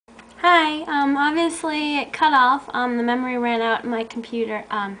Hi, obviously it cut off, the memory ran out in my computer,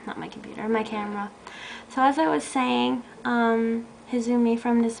 not my computer, my camera. So as I was saying, Hizumi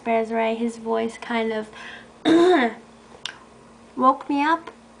from D'espairsRay, his voice kind of woke me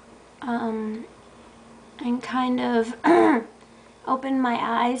up, and kind of opened my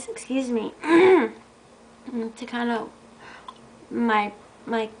eyes, excuse me, to kind of my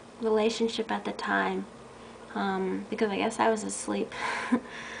relationship at the time, because I guess I was asleep.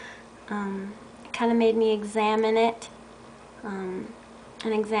 It kind of made me examine it, and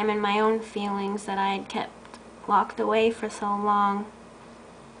examine my own feelings that I had kept locked away for so long.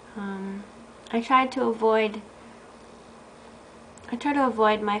 I tried to avoid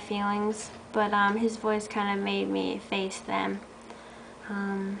my feelings, but his voice kind of made me face them.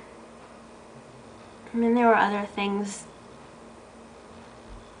 I mean, there were other things,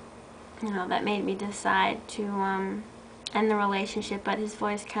 that made me decide to end the relationship, but his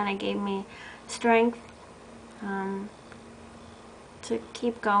voice kind of gave me strength to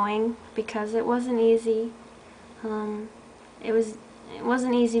keep going, because it wasn't easy. It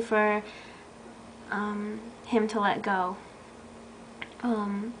wasn't easy for him to let go.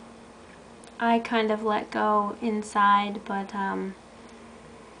 I kind of let go inside, but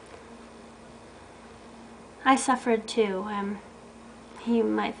I suffered too. He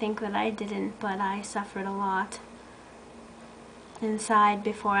might think that I didn't, but I suffered a lot inside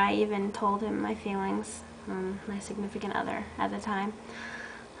before I even told him my feelings, my significant other at the time.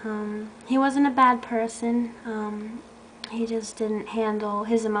 He wasn't a bad person. He just didn't handle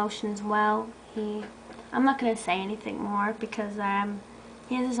his emotions well. I'm not going to say anything more because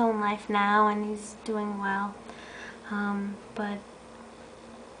he has his own life now and he's doing well. But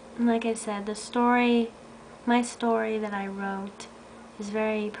like I said, my story that I wrote is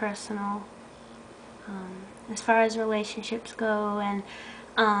very personal, as far as relationships go, and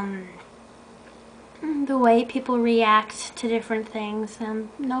the way people react to different things.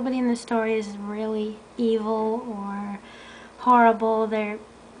 Nobody in the story is really evil or horrible. They're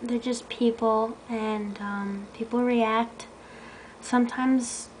just people, and people react,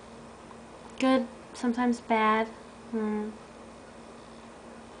 sometimes good, sometimes bad.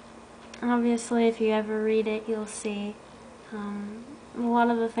 Obviously, if you ever read it, you'll see a lot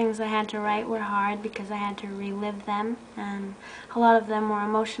of the things I had to write were hard because I had to relive them, and a lot of them were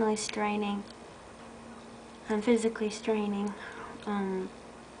emotionally straining and physically straining.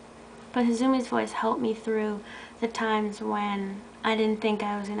 But Hizumi's voice helped me through the times when I didn't think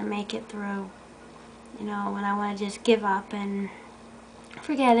I was going to make it through. When I wanted to just give up and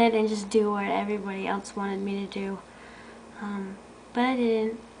forget it and just do what everybody else wanted me to do. But I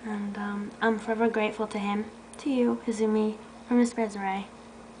didn't, and I'm forever grateful to him, to you, Hizumi, from D'espairsRay.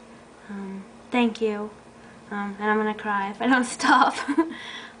 Thank you. And I'm going to cry if I don't stop.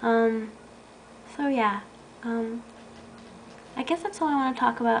 So yeah. I guess that's all I want to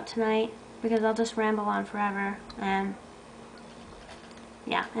talk about tonight, because I'll just ramble on forever, and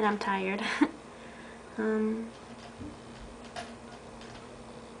yeah, and I'm tired.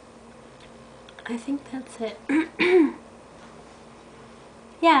 I think that's it.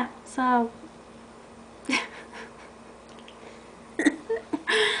 Yeah, so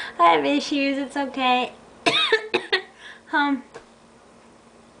I have issues, it's okay.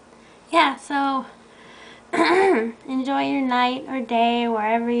 Yeah, so enjoy your night or day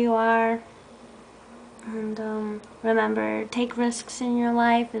wherever you are, and remember, take risks in your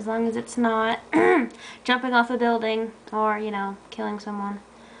life as long as it's not jumping off a building or, killing someone.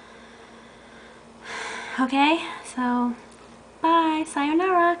 Okay, so bye,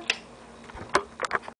 sayonara.